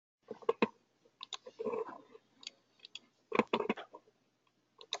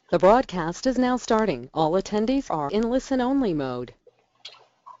The broadcast is now starting. All attendees are in listen-only mode.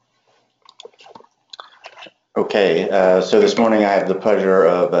 Okay, so this morning I have the pleasure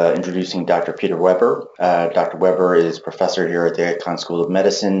of introducing Dr. Peter Weber. Dr. Weber is professor here at the Icahn School of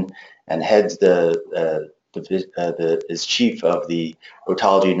Medicine and heads is chief of the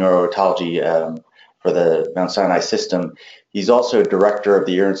otology and neuro-otology for the Mount Sinai system. He's also director of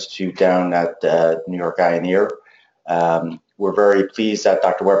the Ear Institute down at New York Eye and Ear. We're very pleased that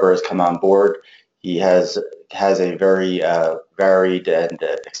Dr. Weber has come on board. He has a very varied and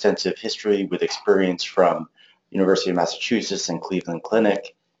extensive history with experience from University of Massachusetts and Cleveland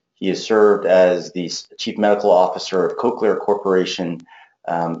Clinic. He has served as the Chief Medical Officer of Cochlear Corporation.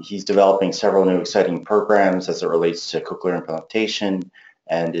 He's developing several new exciting programs as it relates to cochlear implantation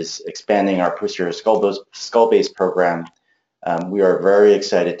and is expanding our posterior skull-based program. We are very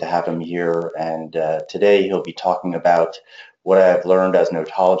excited to have him here, and today he'll be talking about what I've learned as an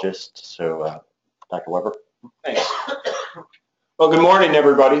otologist. So, Dr. Weber. Thanks. Well, good morning,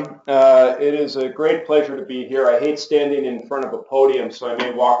 everybody. It is a great pleasure to be here. I hate standing in front of a podium, so I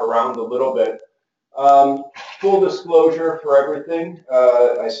may walk around a little bit. Full disclosure for everything,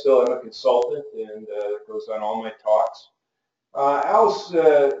 I still am a consultant, and it goes on all my talks. Else,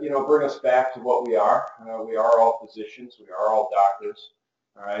 bring us back to what we are. We are all physicians. We are all doctors.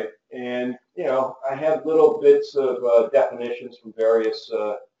 All right, and I have little bits of definitions from various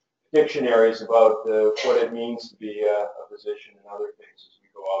dictionaries about what it means to be a physician and other things as we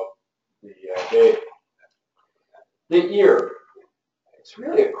go out the day. The ear, it's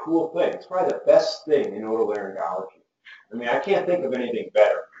really a cool thing. It's probably the best thing in otolaryngology. I mean, I can't think of anything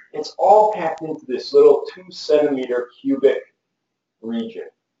better. It's all packed into this little 2-centimeter cubic region,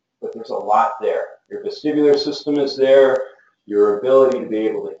 but there's a lot there. Your vestibular system is there. Your ability to be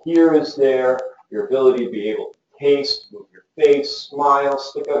able to hear is there. Your ability to be able to taste, move your face, smile,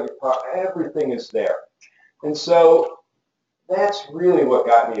 stick out your tongue, everything is there. And so that's really what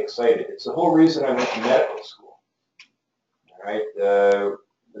got me excited. It's the whole reason I went to medical school. All right, the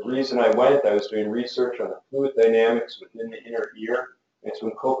reason I went, I was doing research on the fluid dynamics within the inner ear. It's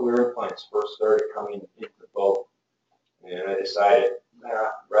when cochlear implants first started coming into vogue. And I decided,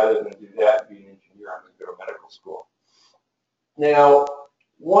 rather than do that and be an engineer, I'm going to go to medical school. Now,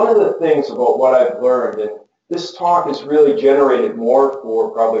 one of the things about what I've learned, and this talk is really generated more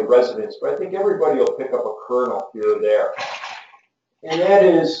for probably residents, but I think everybody will pick up a kernel here or there. And that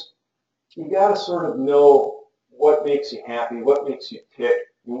is, you got to sort of know what makes you happy, what makes you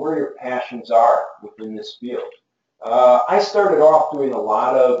tick, and where your passions are within this field. I started off doing a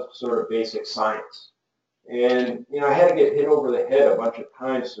lot of sort of basic science. And, I had to get hit over the head a bunch of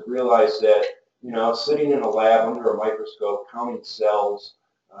times to realize that, sitting in a lab under a microscope, counting cells,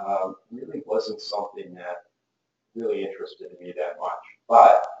 really wasn't something that really interested me that much.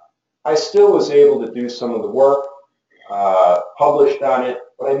 But I still was able to do some of the work, published on it,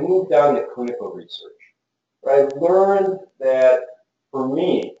 but I moved on to clinical research. But I learned that, for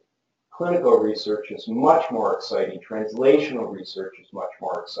me, clinical research is much more exciting. Translational research is much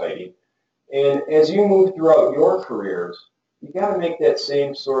more exciting. And as you move throughout your careers, you got to make that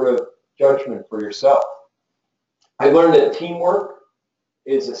same sort of judgment for yourself. I learned that teamwork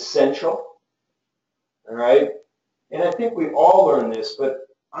is essential, all right? And I think we all learn this, but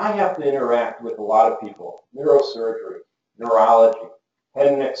I have to interact with a lot of people, neurosurgery, neurology, head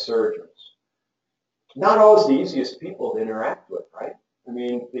and neck surgeons. Not always the easiest people to interact with, right? I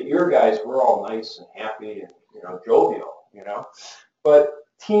mean, the ear guys, we're all nice and happy and, jovial, But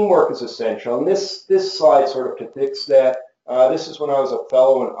teamwork is essential, and this slide sort of depicts that. This is when I was a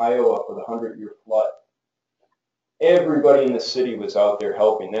fellow in Iowa for the 100-year flood. Everybody in the city was out there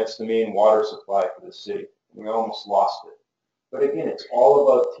helping. That's the main water supply for the city. We almost lost it. But again, it's all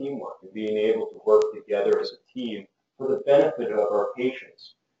about teamwork and being able to work together as a team for the benefit of our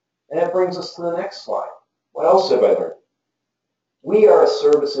patients. And that brings us to the next slide. What else have I learned? We are a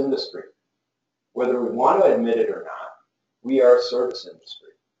service industry. Whether we want to admit it or not, we are a service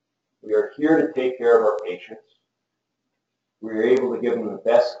industry. We are here to take care of our patients. We are able to give them the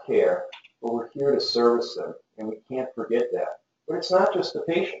best care, but we're here to service them, and we can't forget that. But it's not just the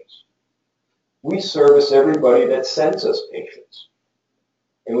patients. We service everybody that sends us patients.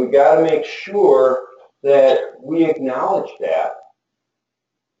 And we've got to make sure that we acknowledge that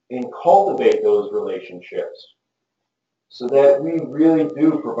and cultivate those relationships so that we really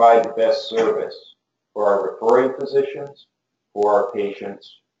do provide the best service for our referring physicians, for our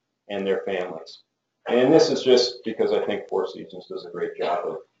patients, and their families. And this is just because I think Four Seasons does a great job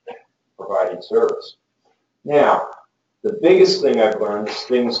of providing service. Now, the biggest thing I've learned is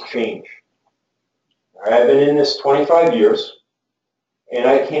things change. I've been in this 25 years, And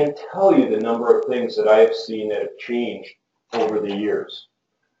I can't tell you the number of things that I have seen that have changed over the years.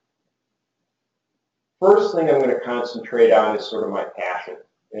 First thing I'm going to concentrate on is sort of my passion,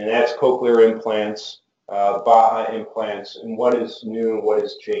 and that's cochlear implants, Baha implants, and what is new and what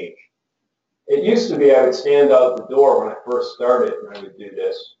has changed. It used to be I would stand out the door when I first started and I would do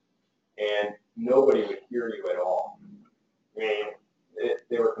this, and nobody would hear you at all. I mean,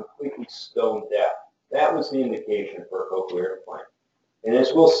 they were completely stone deaf. That was the indication for a cochlear implant. And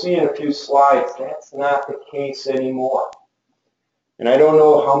as we'll see in a few slides, that's not the case anymore. And I don't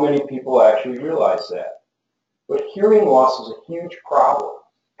know how many people actually realize that. But hearing loss is a huge problem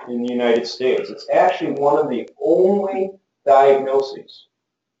in the United States. It's actually one of the only diagnoses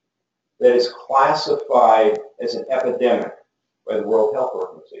that is classified as an epidemic by the World Health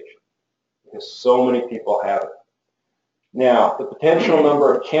Organization, because so many people have it. Now, the potential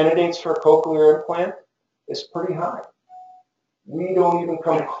number of candidates for a cochlear implant is pretty high. We don't even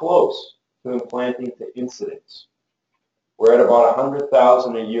come close to implanting to incidence. We're at about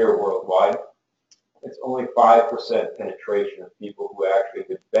 100,000 a year worldwide. It's only 5% penetration of people who actually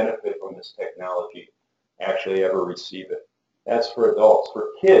could benefit from this technology actually ever receive it. That's for adults. For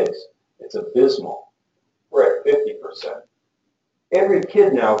kids, it's abysmal. We're at 50%. Every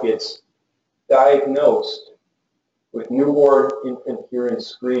kid now gets diagnosed with newborn infant hearing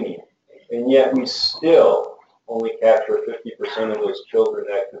screening, and yet we still only capture 50% of those children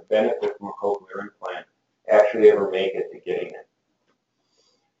that could benefit from a cochlear implant actually ever make it to getting it.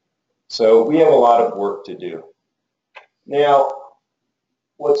 So we have a lot of work to do. Now,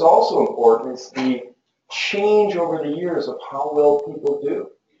 what's also important is the change over the years of how well people do.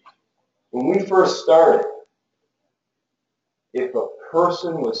 When we first started, if a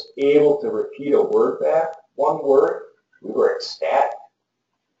person was able to repeat a word back, one word, we were ecstatic.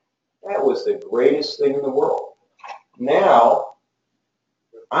 That was the greatest thing in the world. Now,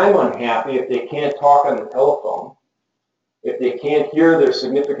 I'm unhappy if they can't talk on the telephone, if they can't hear their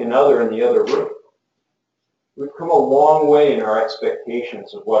significant other in the other room. We've come a long way in our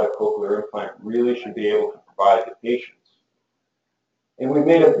expectations of what a cochlear implant really should be able to provide to patients. And we've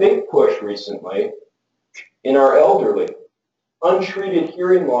made a big push recently in our elderly. Untreated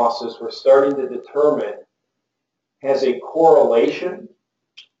hearing losses we're starting to determine has a correlation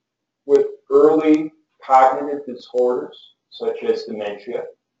with early cognitive disorders, such as dementia.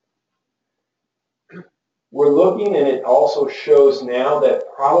 We're looking, and it also shows now that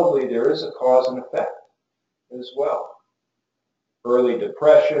probably there is a cause and effect as well. Early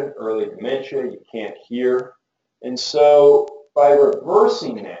depression, early dementia, you can't hear. And so by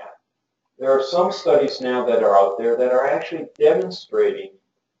reversing that, there are some studies now that are out there that are actually demonstrating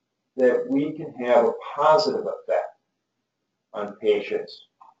that we can have a positive effect on patients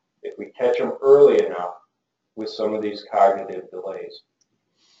if we catch them early enough with some of these cognitive delays.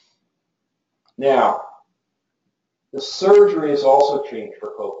 Now, the surgery has also changed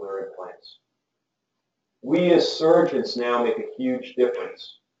for cochlear implants. We as surgeons now make a huge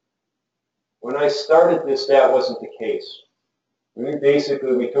difference. When I started this, that wasn't the case.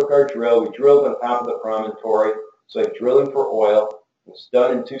 We took our drill, we drilled on top of the promontory. It's like drilling for oil. It was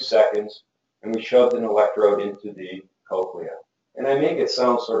done in 2 seconds, and we shoved an electrode into the cochlea. And I make it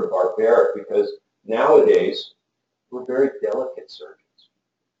sound sort of barbaric because nowadays, we're very delicate surgeons.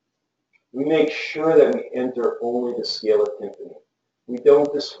 We make sure that we enter only the scale of tympani. We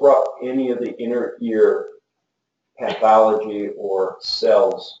don't disrupt any of the inner ear pathology or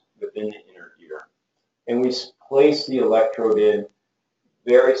cells within the inner ear. And we place the electrode in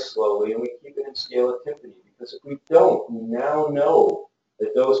very slowly, and we keep it in scale of tympani, because if we don't, we now know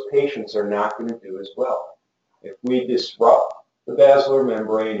that those patients are not going to do as well. If we disrupt the basilar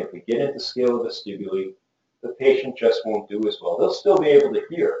membrane, if we get into scale of vestibuli, the patient just won't do as well. They'll still be able to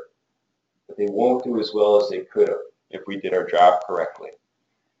hear, but they won't do as well as they could have if we did our job correctly.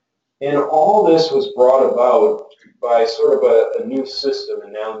 And all this was brought about by sort of a new system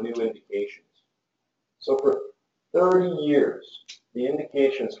and now new indications. So for 30 years, the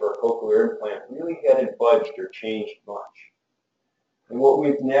indications for a cochlear implant really hadn't budged or changed much. And what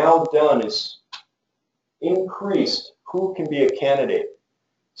we've now done is increased who can be a candidate.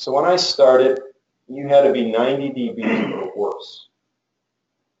 So when I started, you had to be 90 dB or worse.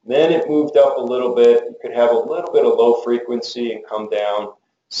 Then it moved up a little bit. You could have a little bit of low frequency and come down.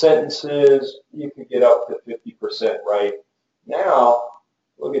 Sentences, you could get up to 50% right. Now,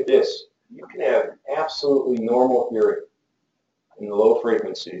 look at this. You can have absolutely normal hearing in the low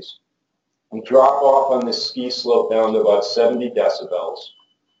frequencies and drop off on this ski slope down to about 70 decibels.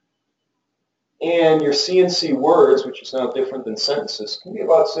 And your CNC words, which is now different than sentences, can be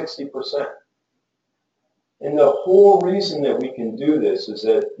about 60%. And the whole reason that we can do this is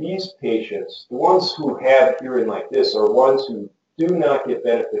that these patients, the ones who have hearing like this, are ones who do not get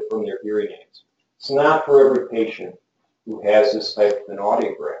benefit from their hearing aids. It's not for every patient who has this type of an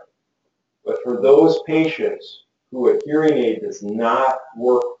audiogram. But for those patients who a hearing aid does not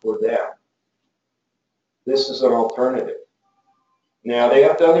work for them, this is an alternative. Now, they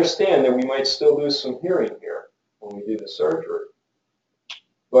have to understand that we might still lose some hearing here when we do the surgery.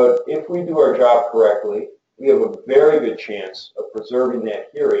 But if we do our job correctly, we have a very good chance of preserving that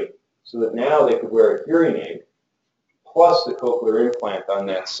hearing so that now they could wear a hearing aid plus the cochlear implant on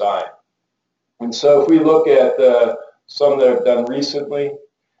that side. And so if we look at some that I've done recently,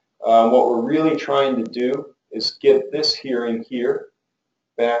 what we're really trying to do is get this hearing here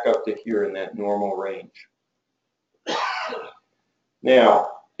back up to here in that normal range. Now,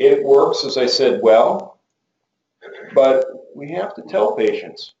 it works, as I said, well, but we have to tell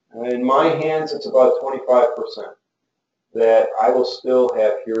patients, in my hands it's about 25%, that I will still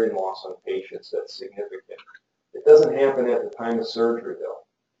have hearing loss on patients that's significant. It doesn't happen at the time of surgery, though.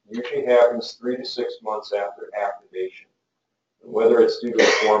 It usually happens 3 to 6 months after activation. Whether it's due to a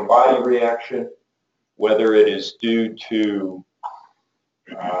foreign body reaction, whether it is due to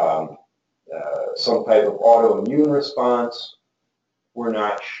some type of autoimmune response, we're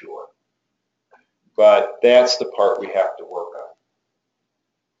not sure. But that's the part we have to work on.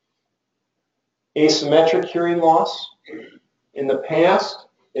 Asymmetric hearing loss. In the past,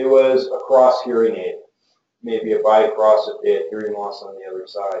 it was a cross hearing aid, maybe a bicross if they had hearing loss on the other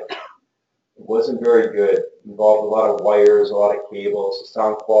side. It wasn't very good. It involved a lot of wires, a lot of cables. The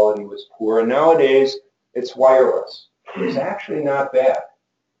sound quality was poor. And nowadays, it's wireless. It's actually not bad.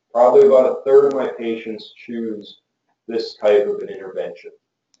 Probably about a third of my patients choose this type of an intervention.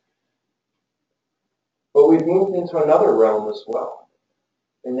 But we've moved into another realm as well,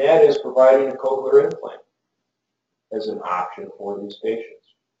 and that is providing a cochlear implant as an option for these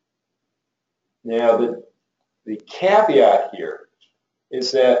patients. Now, the caveat here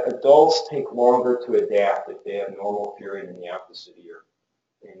is that adults take longer to adapt if they have normal hearing in the opposite ear,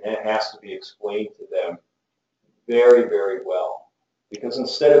 and that has to be explained to them very, very well. Because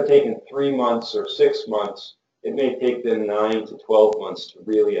instead of taking 3 months or 6 months, it may take them 9 to 12 months to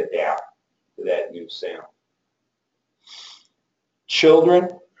really adapt to that new sound. Children,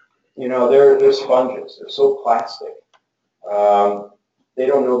 you know, they're sponges. They're so plastic. They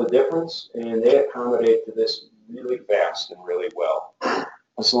don't know the difference, and they accommodate to this really fast and really well,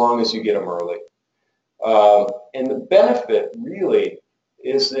 as long as you get them early. And the benefit really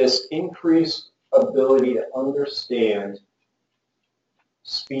is this increased ability to understand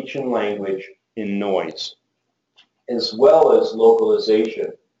speech and language in noise, as well as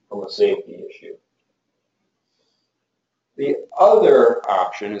localization from a safety issue. The other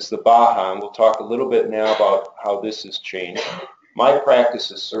option is the Baha, and we'll talk a little bit now about how this has changed. My practice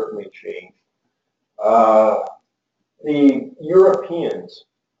has certainly changed. The Europeans,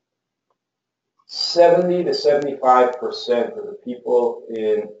 70 to 75% of the people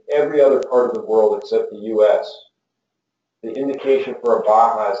in every other part of the world except the U.S., the indication for a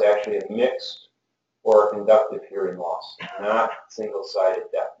Baha is actually a mixed or a conductive hearing loss, not single-sided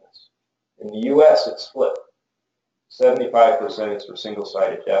deafness. In the U.S., it's flipped. 75% is for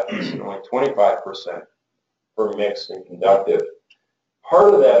single-sided deafness and only 25% for mixed and conductive.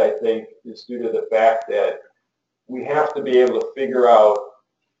 Part of that, I think, is due to the fact that we have to be able to figure out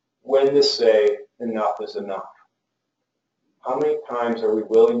when to say enough is enough. How many times are we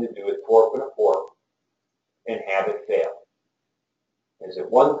willing to do it fork with a fork and have it fail? Is it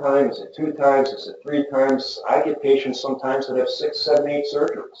 1 time? Is it 2 times? Is it 3 times? I get patients sometimes that have 6, 7, 8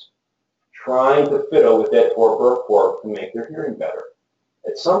 surgeries trying to fiddle with that fork or fork to make their hearing better.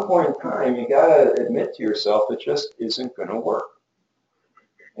 At some point in time, you got to admit to yourself it just isn't going to work.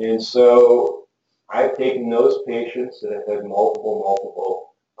 And so I've taken those patients that have had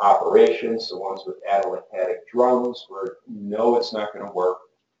multiple operations, the ones with atelectatic drums where you know it's not going to work,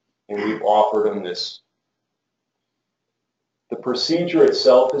 and we've offered them this. The procedure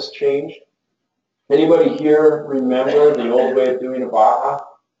itself has changed. Anybody here remember the old way of doing a Baha?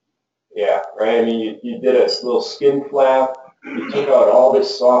 Yeah, right? I mean, you did a little skin flap. You took out all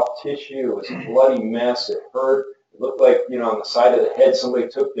this soft tissue. It was a bloody mess. It hurt. It looked like, you know, on the side of the head, somebody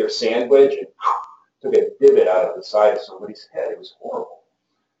took their sandwich and took a divot out of the side of somebody's head. It was horrible.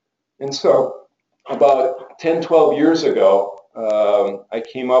 And so about 10, 12 years ago, I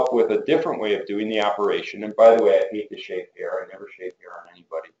came up with a different way of doing the operation. And by the way, I hate to shave hair. I never shave hair on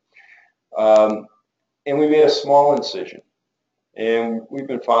anybody. And we made a small incision. And we've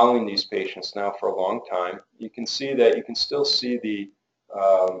been following these patients now for a long time. You can see that, you can still see the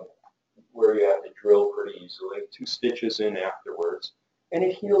where you have to drill pretty easily, 2 stitches in afterwards, and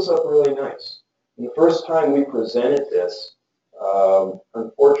it heals up really nice. And the first time we presented this,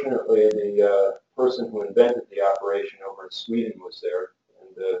 unfortunately, the person who invented the operation over in Sweden was there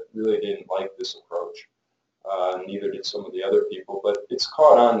and really didn't like this approach. Neither did some of the other people, but it's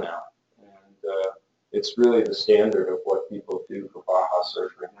caught on now. And it's really the standard of what people do for Baha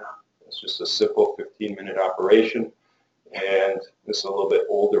surgery now. It's just a simple 15-minute operation. And this is a little bit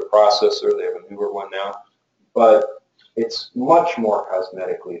older processor. They have a newer one now. But it's much more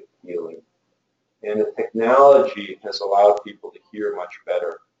cosmetically appealing. And the technology has allowed people to hear much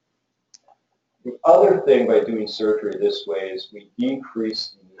better. The other thing by doing surgery this way is we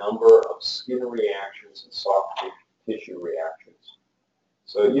decrease the number of skin reactions and soft tissue reactions.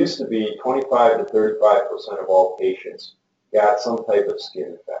 So it used to be 25 to 35% of all patients got some type of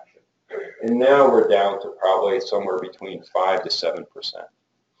skin infection. And now we're down to probably somewhere between 5 to 7%.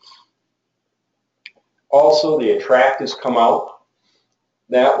 Also, the Attract has come out.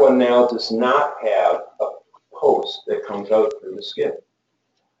 That one now does not have a post that comes out through the skin.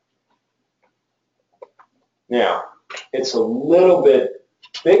 Now, it's a little bit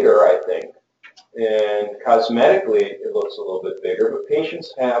bigger, I think, and cosmetically it looks a little bit bigger, but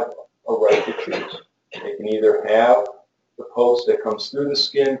patients have a right to choose. They can either have the post that comes through the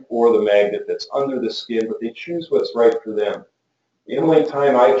skin or the magnet that's under the skin, but they choose what's right for them. The only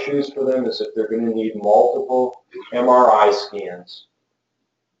time I choose for them is if they're going to need multiple MRI scans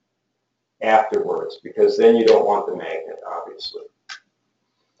afterwards, because then you don't want the magnet, obviously.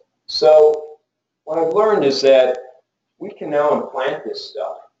 So what I've learned is that we can now implant this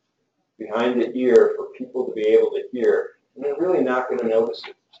stuff behind the ear for people to be able to hear, and they're really not going to notice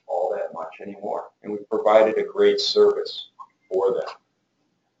it all that much anymore. And we've provided a great service for them.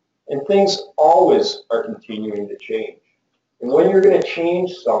 And things always are continuing to change. And when you're going to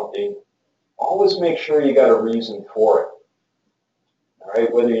change something, always make sure you got a reason for it. All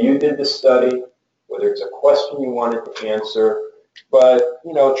right, whether you did the study, whether it's a question you wanted to answer, but,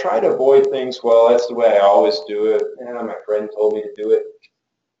 you know, try to avoid things, well, that's the way I always do it, my friend told me to do it.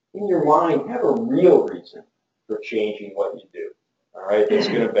 In your mind, have a real reason for changing what you do, all right, that's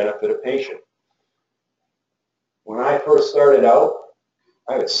going to benefit a patient. When I first started out,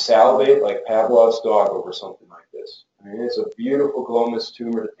 I would salivate like Pavlov's dog over something like this. I mean, it's a beautiful glomus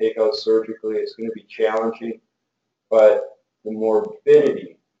tumor to take out surgically. It's going to be challenging, but the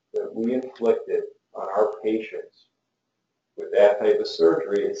morbidity that we inflicted on our patients with that type of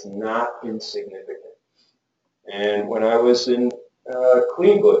surgery is not insignificant. And when I was in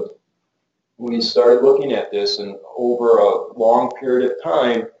Cleveland, we started looking at this, and over a long period of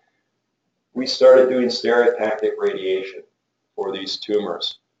time, we started doing stereotactic radiation for these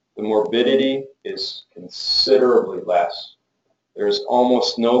tumors. The morbidity is considerably less. There's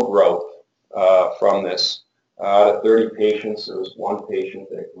almost no growth from this. Out of 30 patients, there was 1 patient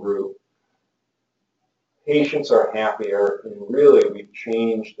that grew. Patients are happier, and really we've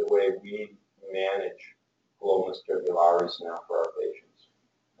changed the way we manage glomus tubularis now for our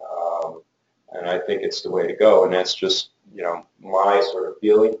patients. And I think it's the way to go, and that's just, you know, my sort of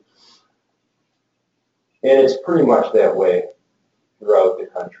feeling. And it's pretty much that way throughout the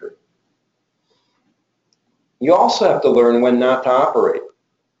country. You also have to learn when not to operate.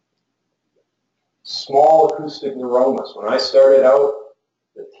 Small acoustic neuromas. When I started out,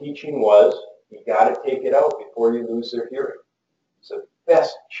 the teaching was you got to take it out before you lose their hearing. It's the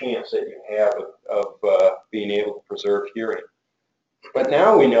best chance that you have of being able to preserve hearing. But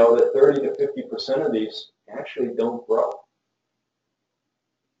now we know that 30 to 50% of these actually don't grow.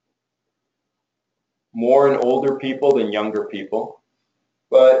 More in older people than younger people.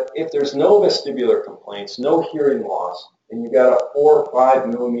 But if there's no vestibular complaints, no hearing loss, and you got a 4 or 5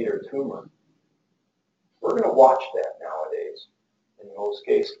 millimeter tumor, we're going to watch that nowadays in most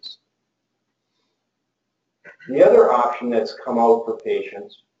cases. The other option that's come out for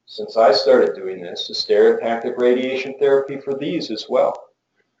patients since I started doing this is stereotactic radiation therapy for these as well.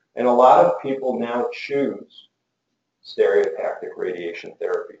 And a lot of people now choose stereotactic radiation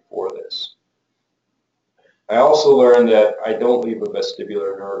therapy for this. I also learned that I don't leave a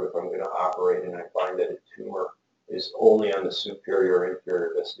vestibular nerve if I'm going to operate, and I find that a tumor is only on the superior or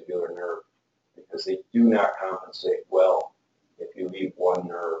inferior vestibular nerve, because they do not compensate well if you leave one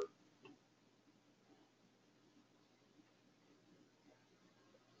nerve.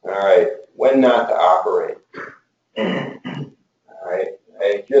 All right, when not to operate. All right,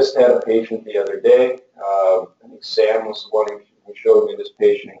 I just had a patient the other day. I think Sam was the one who showed me this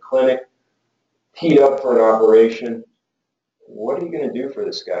patient in clinic, teed up for an operation. What are you going to do for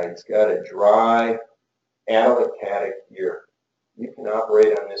this guy? He's got a dry, atelectatic ear. You can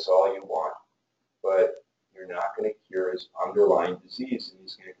operate on this all you want, but you're not going to cure his underlying disease, and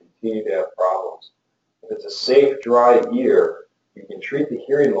he's going to continue to have problems. If it's a safe, dry ear, you can treat the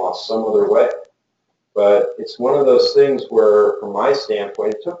hearing loss some other way. But it's one of those things where, from my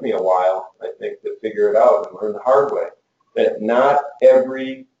standpoint, it took me a while, I think, to figure it out and learn the hard way, that not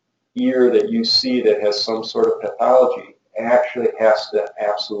every ear that you see that has some sort of pathology actually has to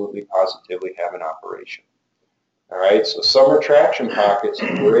absolutely positively have an operation. All right, so some retraction pockets,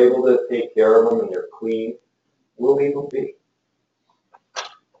 if we're able to take care of them and they're clean, we'll leave them be.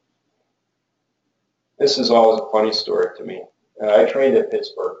 This is always a funny story to me. I trained at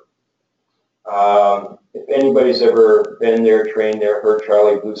Pittsburgh. If anybody's ever been there, trained there, heard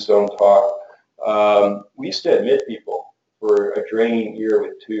Charlie Bluestone talk, we used to admit people for a draining ear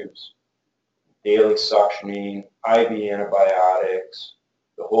with tubes, daily suctioning, IV antibiotics,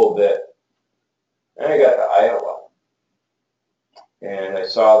 the whole bit. And I got to Iowa, and I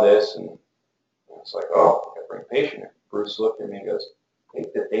saw this, and it's like, oh, I bring a patient in. Bruce looked at me and goes,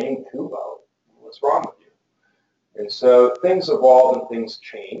 take the dang tube out. What's wrong with you? And so things evolve and things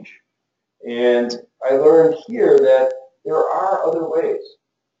change. And I learned here that there are other ways.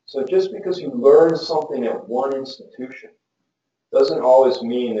 So just because you learn something at one institution doesn't always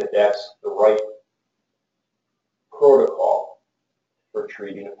mean that that's the right protocol for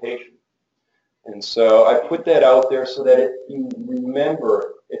treating a patient. And so I put that out there so that you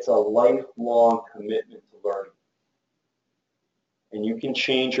remember it's a lifelong commitment to learning. And you can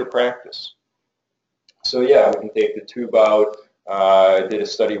change your practice. So yeah, we can take the tube out. I did a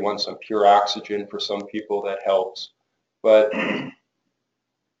study once on pure oxygen for some people. That helps. But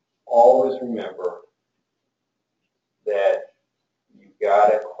always remember that you got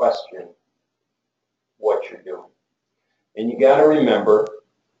to question what you're doing. And you got to remember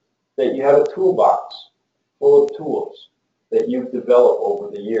that you have a toolbox full of tools that you've developed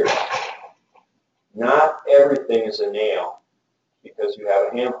over the years. Not everything is a nail because you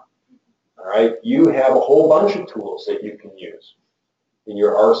have a hammer. All right? You have a whole bunch of tools that you can use in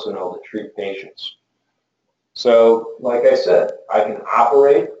your arsenal to treat patients. So, like I said, I can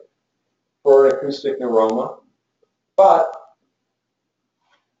operate for an acoustic neuroma, but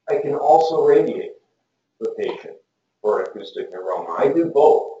I can also radiate the patient for an acoustic neuroma. I do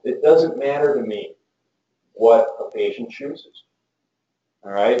both. It doesn't matter to me what a patient chooses.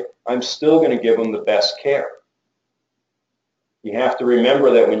 All right? I'm still going to give them the best care. You have to remember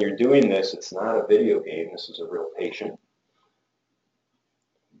that when you're doing this, it's not a video game. This is a real patient.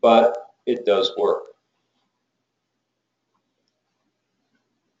 But it does work.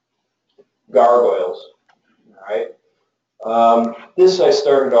 Gargoyles. All right. This I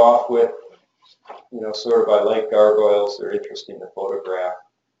started off with, sort of I like gargoyles. They're interesting to photograph.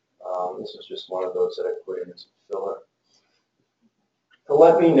 This is just one of those that I put in as a filler. To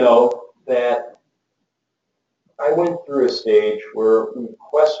let me know that I went through a stage where we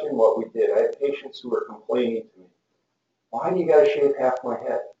questioned what we did. I had patients who were complaining to me, why do you got to shave half my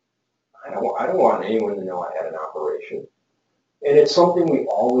head? I don't want anyone to know I had an operation. And it's something we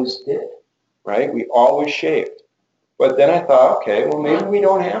always did, right? We always shaved. But then I thought, okay, well, maybe we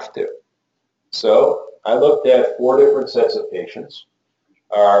don't have to. So I looked at 4 different sets of patients,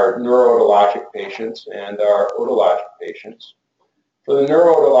 our neuro-otologic patients and our otologic patients. For the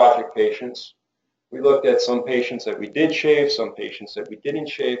neuro-otologic patients, we looked at some patients that we did shave, some patients that we didn't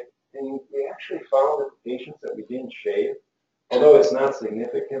shave, and we actually found that the patients that we didn't shave, although it's not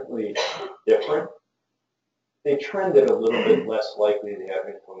significantly different, they trended a little bit less likely to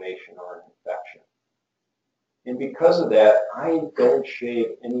have inflammation or an infection. And because of that, I don't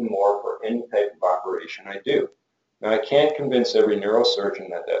shave anymore for any type of operation I do. Now, I can't convince every neurosurgeon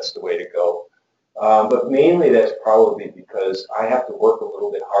that that's the way to go, but mainly that's probably because I have to work a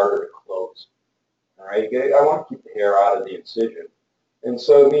little bit harder to close. All right, I want to keep the hair out of the incision. And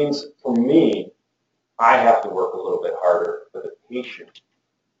so it means, for me, I have to work a little bit harder, but the patient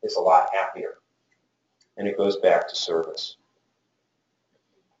is a lot happier. And it goes back to service.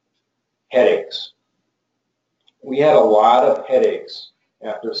 Headaches. We had a lot of headaches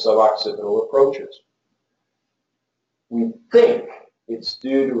after suboccipital approaches. We think it's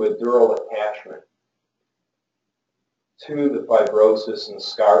due to a dural attachment to the fibrosis and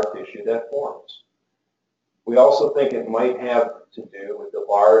scar tissue that forms. We also think it might have to do with the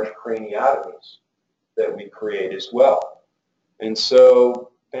large craniotomies that we create as well. And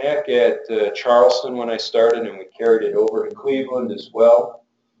so back at Charleston when I started, and we carried it over to Cleveland as well,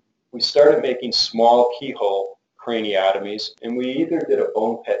 we started making small keyhole craniotomies, and we either did a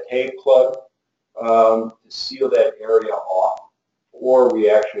bone pate plug to seal that area off, or we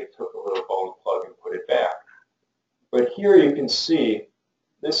actually took a little bone plug and put it back. But here you can see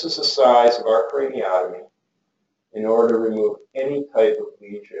this is the size of our craniotomy in order to remove any type of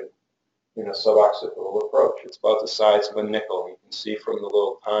lesion in a suboccipital approach. It's about the size of a nickel. You can see from the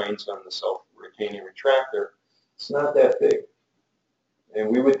little tines on the self-retaining retractor, it's not that big. And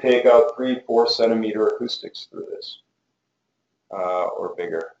we would take out 3-4 centimeter acoustics through this, or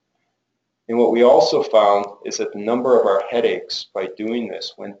bigger. And what we also found is that the number of our headaches by doing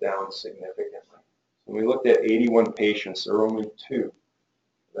this went down significantly. When we looked at 81 patients, there were only 2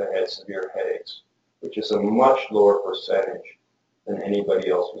 that had severe headaches, which is a much lower percentage than anybody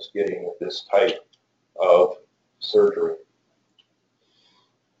else was getting with this type of surgery.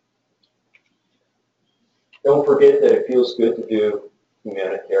 Don't forget that it feels good to do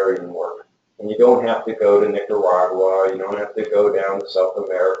humanitarian work. And you don't have to go to Nicaragua, you don't have to go down to South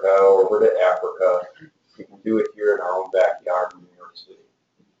America or over to Africa. You can do it here in our own backyard in New York City.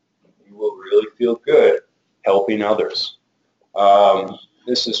 You will really feel good helping others.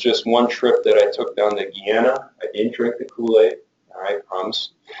 This is just one trip that I took down to Guyana. I didn't drink the Kool-Aid, I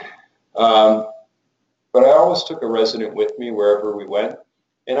promise. But I always took a resident with me wherever we went.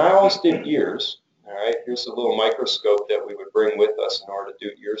 And I always did ears. All right, here's a little microscope that we would bring with us in order to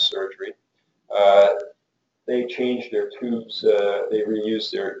do ear surgery. They changed their tubes, they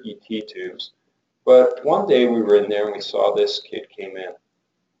reused their ET tubes. But one day we were in there and we saw this kid came in.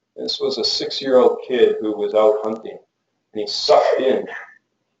 This was a 6-year-old kid who was out hunting, and he sucked in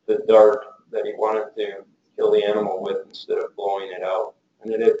the dart that he wanted to kill the animal with instead of blowing it out.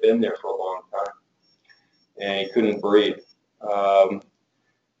 And it had been there for a long time, and he couldn't breathe.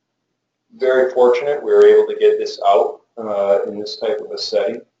 Very fortunate we were able to get this out in this type of a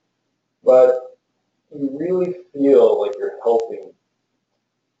setting, but you really feel like you're helping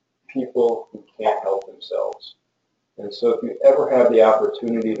people who can't help themselves. And so if you ever have the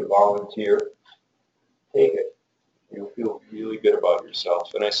opportunity to volunteer, take it. You'll feel really good about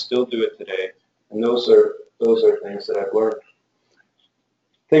yourself. And I still do it today. And those are things that I've learned.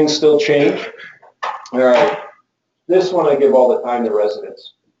 Things still change. All right. This one I give all the time to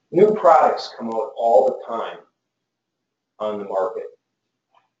residents. New products come out all the time on the market.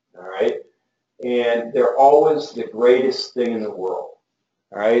 All right. And they're always the greatest thing in the world.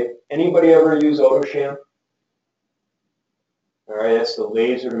 All right. Anybody ever use Otosham? All right. That's the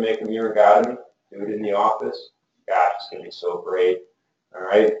laser to make a myringotomy. Do it in the office. God, it's going to be so great. All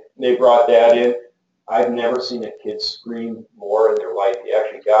right. They brought that in. I've never seen a kid scream more in their life. He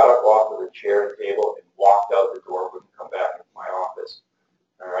actually got up off of the chair and table and walked out the door, wouldn't come back into my office.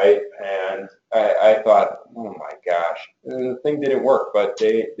 All right. And I thought, oh my gosh. And the thing didn't work, but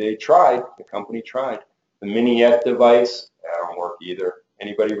they tried. The company tried. The Miniette device, that don't work either.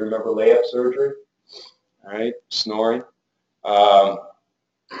 Anybody remember layup surgery? All right. Snoring.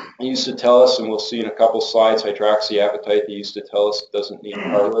 He used to tell us, and we'll see in a couple slides, hydroxyapatite, they used to tell us it doesn't need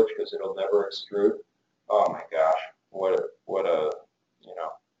cartilage because it'll never extrude. Oh my gosh, what a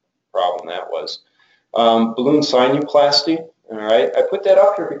problem that was. Balloon sinuplasty, all right. I put that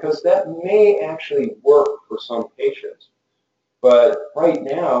up here because that may actually work for some patients. But right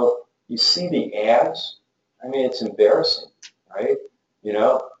now, you see the ads. I mean, it's embarrassing, right?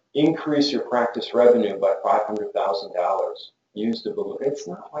 Increase your practice revenue by $500,000. Use the balloon. It's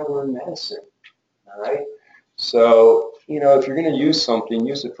not why we're in medicine, all right? So, if you're going to use something,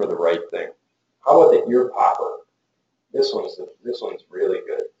 use it for the right thing. How about the ear popper? This one's really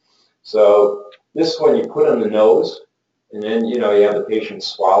good. So this one you put on the nose, and then you have the patient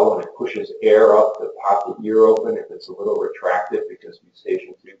swallow, and it pushes air up to pop the ear open if it's a little retracted because of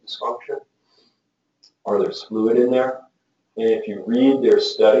eustachian tube dysfunction, or there's fluid in there. And if you read their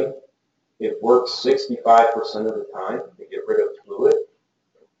study, it works 65% of the time to get rid of fluid.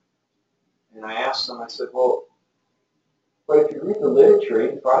 And I asked them, I said, well, but if you read the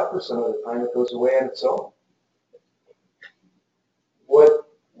literature, 85% of the time it goes away on its own.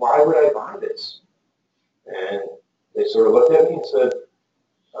 Why would I buy this? And they sort of looked at me and said,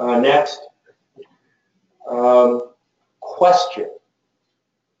 next. Question.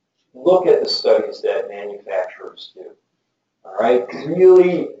 Look at the studies that manufacturers do. All right?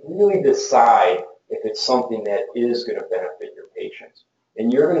 Really decide if it's something that is going to benefit your patients.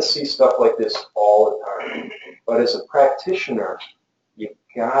 And you're going to see stuff like this all the time. But as a practitioner, you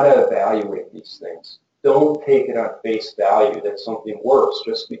got to evaluate these things. Don't take it on face value that something works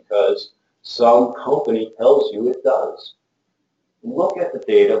just because some company tells you it does. Look at the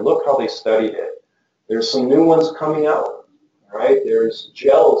data. Look how they studied it. There's some new ones coming out. All right? There's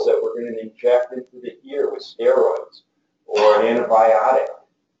gels that we're going to inject into the ear with steroids or an antibiotic.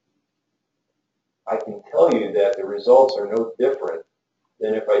 I can tell you that the results are no different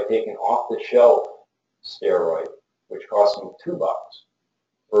than if I take an off-the-shelf steroid which costs me $2,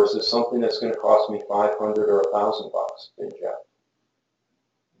 versus something that's going to cost me $500 or $1,000 to inject.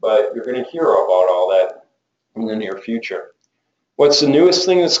 But you're going to hear about all that in the near future. What's the newest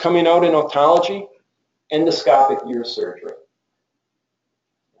thing that's coming out in otology? Endoscopic ear surgery.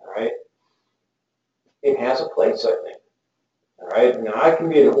 All right? It has a place, I think. All right? Now, I can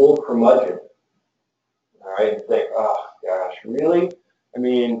be an old curmudgeon, all right, and think, oh, gosh, really? I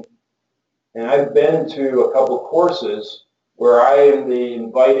mean, and I've been to a couple courses where I am the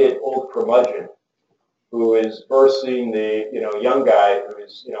invited old curmudgeon who is versing the, young guy who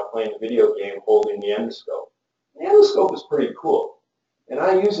is, playing the video game holding the endoscope. The endoscope is pretty cool. And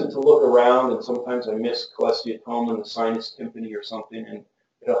I use it to look around, and sometimes I miss cholesteatoma in the sinus tympani or something, and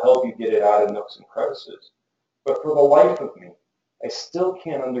it'll help you get it out of nooks and crevices. But for the life of me, I still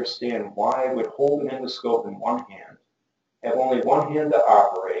can't understand why I would hold an endoscope in one hand, have only one hand to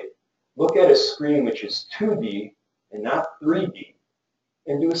operate, look at a screen which is 2D and not 3D,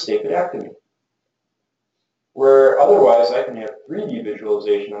 and do a stapedectomy. Where otherwise I can have 3D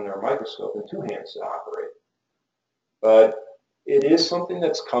visualization under a microscope and 2 hands to operate. But it is something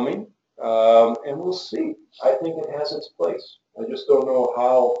that's coming, and we'll see. I think it has its place. I just don't know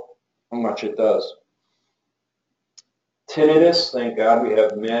how much it does. Tinnitus, thank God we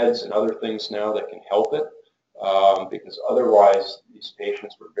have meds and other things now that can help it, because otherwise these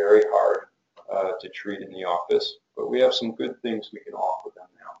patients were very hard to treat in the office. But we have some good things we can offer them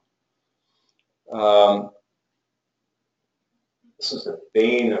now. This is the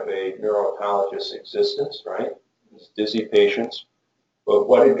bane of a neuro-otologist's existence, right? These dizzy patients. But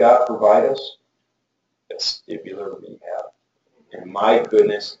what did God provide us? Vestibular rehab. And my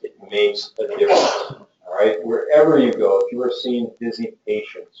goodness, it makes a difference. All right? Wherever you go, if you are seeing dizzy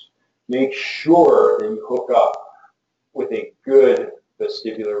patients, make sure that you hook up with a good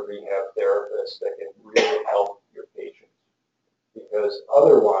vestibular rehab therapist that can really help your patients. Because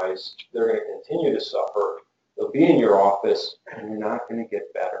otherwise, they're going to continue to suffer. They'll be in your office, and you're not going to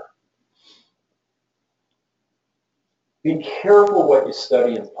get better. Be careful what you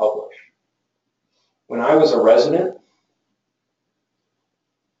study and publish. When I was a resident,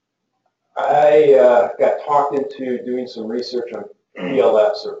 I got talked into doing some research on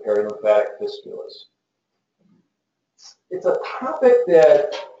PLFs, or perilymphatic fistulas. It's a topic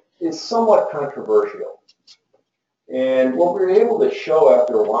that is somewhat controversial. And what we were able to show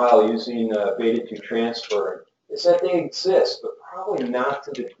after a while using beta-2 transfer is that they exist, but probably not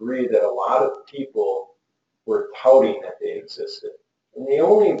to the degree that a lot of people were touting that they existed. And they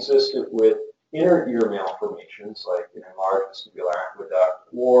only existed with inner ear malformations, like an enlarged vestibular aqueduct,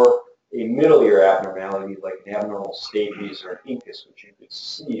 or a middle ear abnormality, like an abnormal stapes or an incus, which you could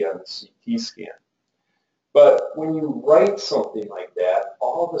see on the CT scan. But when you write something like that,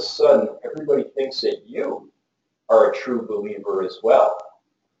 all of a sudden everybody thinks that you are a true believer as well.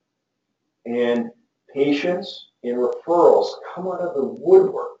 And patients and referrals come out of the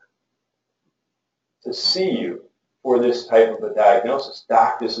woodwork to see you for this type of a diagnosis.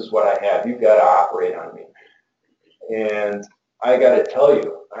 Doc, this is what I have. You've got to operate on me. And I got to tell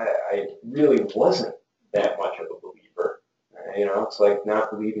you, I really wasn't that much of a believer. It's like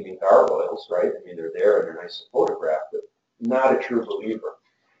not believing in gargoyles, right? I mean, they're there and they're nice to photograph, but not a true believer.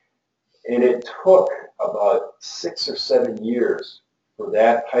 And it took about 6 or 7 years for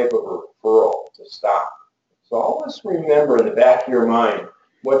that type of referral to stop. So always remember in the back of your mind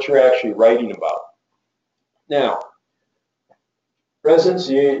what you're actually writing about. Now, residents,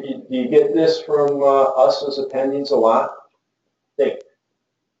 you get this from us as attendings a lot? Think.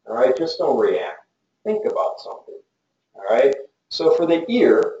 All right? Just don't react. Think about something. All right? So for the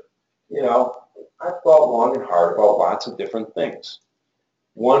ear, I've thought long and hard about lots of different things.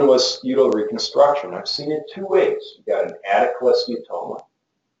 One was scutal reconstruction. I've seen it 2 ways. You've got an attic cholesteatoma.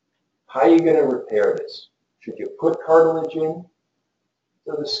 How are you going to repair this? Should you put cartilage in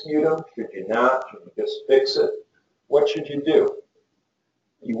to the scutum? Should you not? Should you just fix it? What should you do?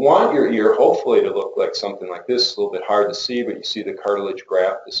 You want your ear, hopefully, to look like something like this. It's a little bit hard to see, but you see the cartilage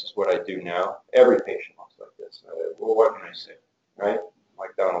graft. This is what I do now. Every patient looks like this. Well, what can I say, right?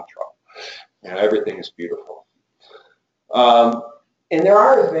 Like Donald Trump. Everything is beautiful. And there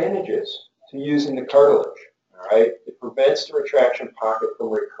are advantages to using the cartilage. All right? It prevents the retraction pocket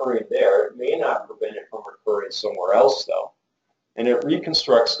from recurring there. It may not prevent it from recurring somewhere else, though. And it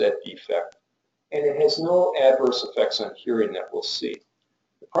reconstructs that defect. And it has no adverse effects on hearing that we'll see.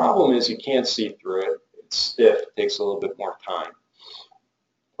 The problem is you can't see through it. It's stiff. It takes a little bit more time.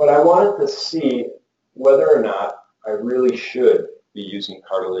 But I wanted to see whether or not I really should be using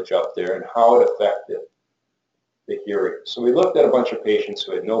cartilage up there and how it affected the hearing. So we looked at a bunch of patients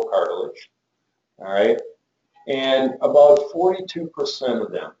who had no cartilage. All right? And about 42%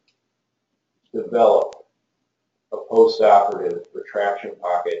 of them developed a postoperative retraction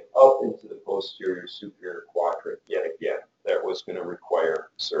pocket up into the posterior superior quadrant yet again that was going to require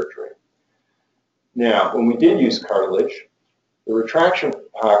surgery. Now, when we did use cartilage, the retraction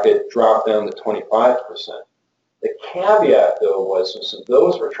pocket dropped down to 25%. The caveat, though, was that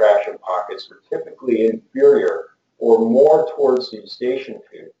those retraction pockets were typically inferior or more towards the eustachian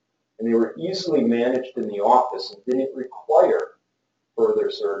tube, and they were easily managed in the office and didn't require further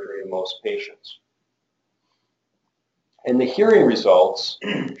surgery in most patients. And the hearing results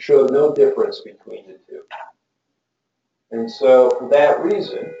showed no difference between the two. And so, for that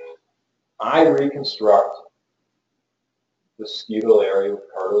reason, I reconstruct the scutal area with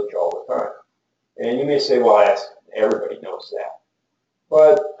cartilage all the time. And you may say, well, everybody knows that.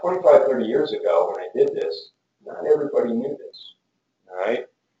 But 25, 30 years ago when I did this, not everybody knew this. All right?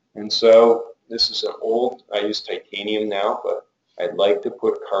 And so this is an old, I use titanium now, but I'd like to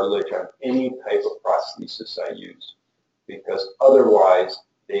put cartilage on any type of prosthesis I use, because otherwise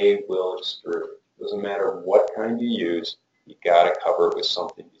they will extrude. Doesn't matter what kind you use, you got to cover it with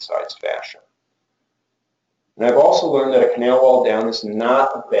something besides fascia. And I've also learned that a canal wall down is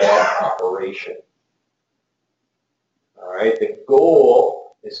not a bad operation. All right, the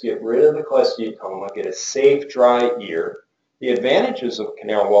goal is to get rid of the cholesteatoma, get a safe, dry ear. The advantages of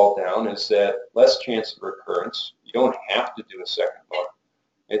canal wall down is that less chance of recurrence. You don't have to do a second look.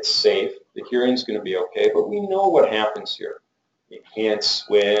 It's safe. The hearing's going to be okay, but we know what happens here. You can't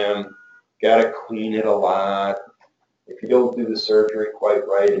swim. Got to clean it a lot. If you don't do the surgery quite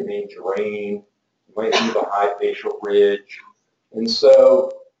right, it may drain. You might leave a high facial ridge. And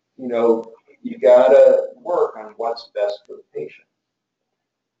so, you know, you got to work on what's best for the patient.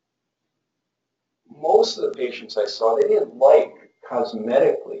 Most of the patients I saw, they didn't like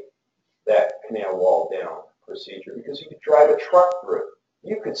cosmetically that canal wall down procedure because you could drive a truck through it.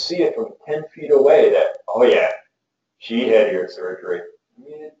 You could see it from 10 feet away that, oh yeah, she had ear surgery. I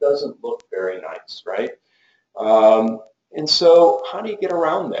mean, it doesn't look very nice, right? And so how do you get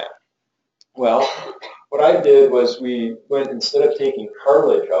around that? Well, what I did was we went, instead of taking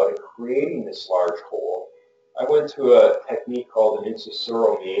cartilage out and creating this large hole, I went to a technique called an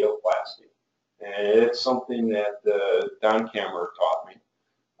incisoromeatoplasty. And it's something that Don Kammerer taught me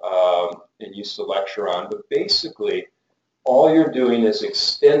and used to lecture on. But basically, all you're doing is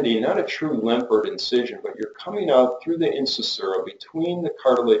extending, not a true Lempert incision, but you're coming out through the incisura between the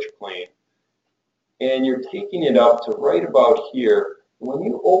cartilage plane, and you're taking it up to right about here. When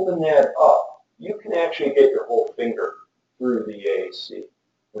you open that up, you can actually get your whole finger through the AAC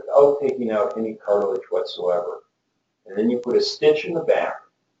without taking out any cartilage whatsoever. And then you put a stitch in the back,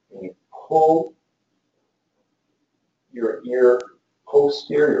 and you pull your ear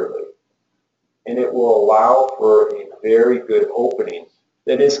posteriorly, and it will allow for a very good opening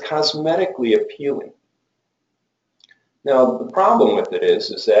that is cosmetically appealing. Now, the problem with it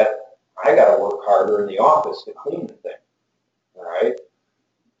is that I got to work harder in the office to clean the thing, all right?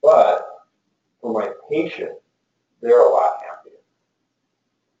 But for my patient, they're a lot happier.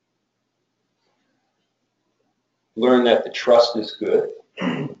 Learn that the trust is good,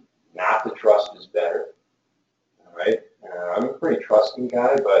 not the trust is better, all right? I'm a pretty trusting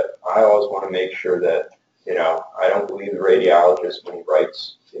guy, but I always want to make sure that, you know, I don't believe the radiologist when he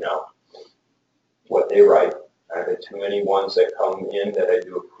writes, you know, what they write. I've had too many ones that come in that I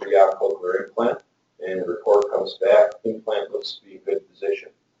do a pre-op cochlear implant, and the report comes back, implant looks to be in good position.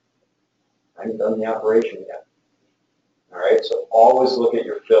 I haven't done the operation yet. All right, so always look at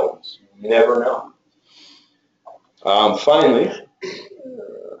your films. You never know. Finally,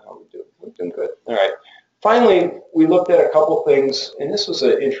 how we doing? We're doing good. All right. Finally, we looked at a couple things, and this was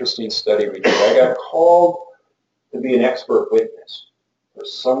an interesting study we did. I got called to be an expert witness for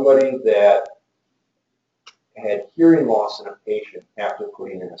somebody that had hearing loss in a patient after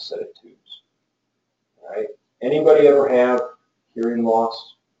putting in a set of tubes. All right? Anybody ever have hearing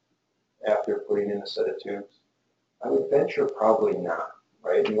loss after putting in a set of tubes? I would venture probably not,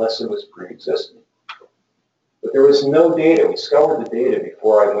 right, unless it was pre-existing. But there was no data. We scoured the data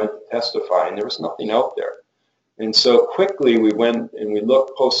before I went to testify, and there was nothing out there. And so quickly we went and we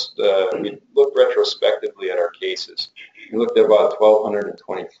looked retrospectively at our cases. We looked at about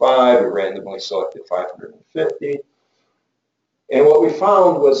 1,225. We randomly selected 550. And what we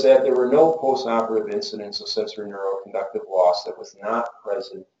found was that there were no postoperative incidents of sensory neuroconductive loss that was not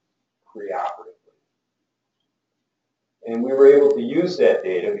present preoperatively. And we were able to use that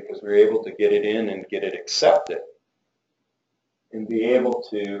data because we were able to get it in and get it accepted and be able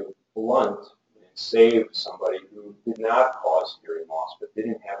to blunt and save somebody who did not cause hearing loss but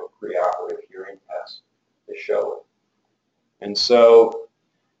didn't have a preoperative hearing test to show it. And so,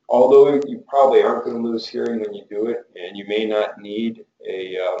 although you probably aren't going to lose hearing when you do it, and you may not need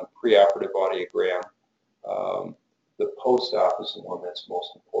a preoperative audiogram, the post-op is the one that's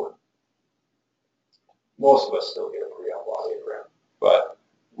most important. Most of us still get a pre-op audiogram, but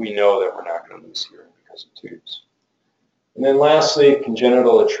we know that we're not going to lose hearing because of tubes. And then lastly,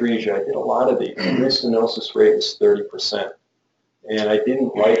 congenital atresia. I did a lot of these. The restenosis rate is 30%, and I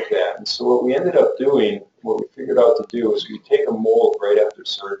didn't like that. And so what we ended up doing, what we figured out to do, is we take a mold right after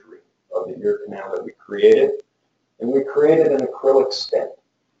surgery of the ear canal that we created, and we created an acrylic stent.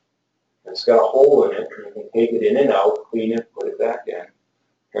 And it's got a hole in it, and you can take it in and out, clean it, put it back in.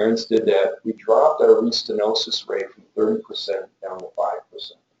 Parents did that. We dropped our restenosis rate from 30% down to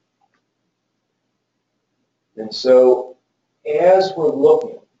 5%. And so, as we're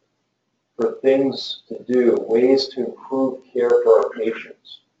looking for things to do, ways to improve care for our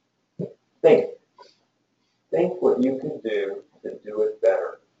patients, think what you can do to do it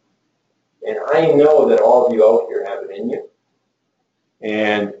better. And I know that all of you out here have it in you.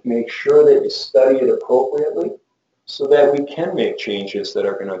 And make sure that you study it appropriately so that we can make changes that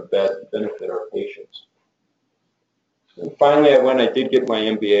are going to benefit our patients. And finally, I did get my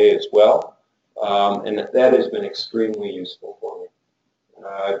MBA as well, and that has been extremely useful for me.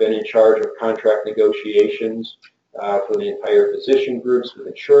 I've been in charge of contract negotiations for the entire physician groups with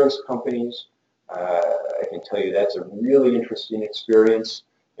insurance companies. I can tell you that's a really interesting experience.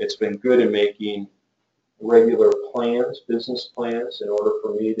 It's been good in making regular plans, business plans, in order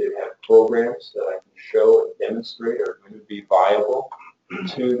for me to have programs that I can show and demonstrate are going to be viable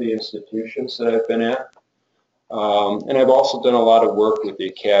to the institutions that I've been at. And I've also done a lot of work with the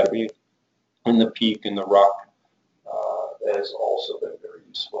Academy and the Peak and the Ruck. That has also been very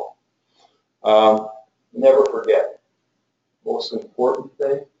useful. Never forget, most important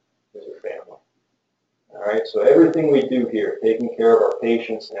thing is your family. All right, so everything we do here, taking care of our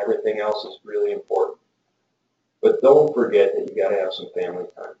patients and everything else is really important. But don't forget that you got to have some family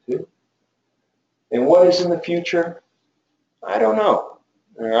time too. And what is in the future? I don't know.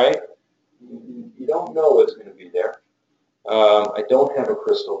 All right, you don't know what's going to be there. I don't have a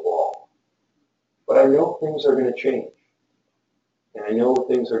crystal ball, but I know things are going to change, and I know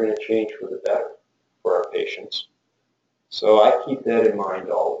things are going to change for the better for our patients. So I keep that in mind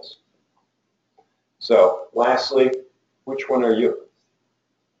always. So lastly, which one are you?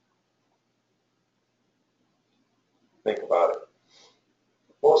 Think about it.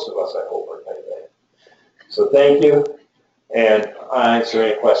 Most of us, I hope, are type A. So thank you, and I'll answer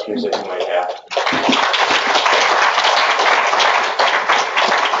any questions that you might have.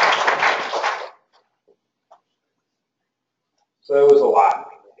 So it was a lot,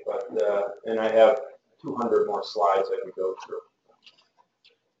 but and I have 200 more slides I could go through.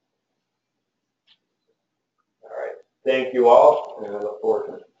 All right. Thank you all, and I look forward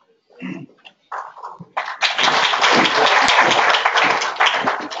to it.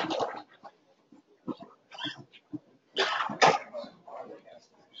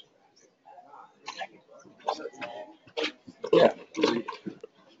 Yeah.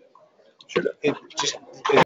 Should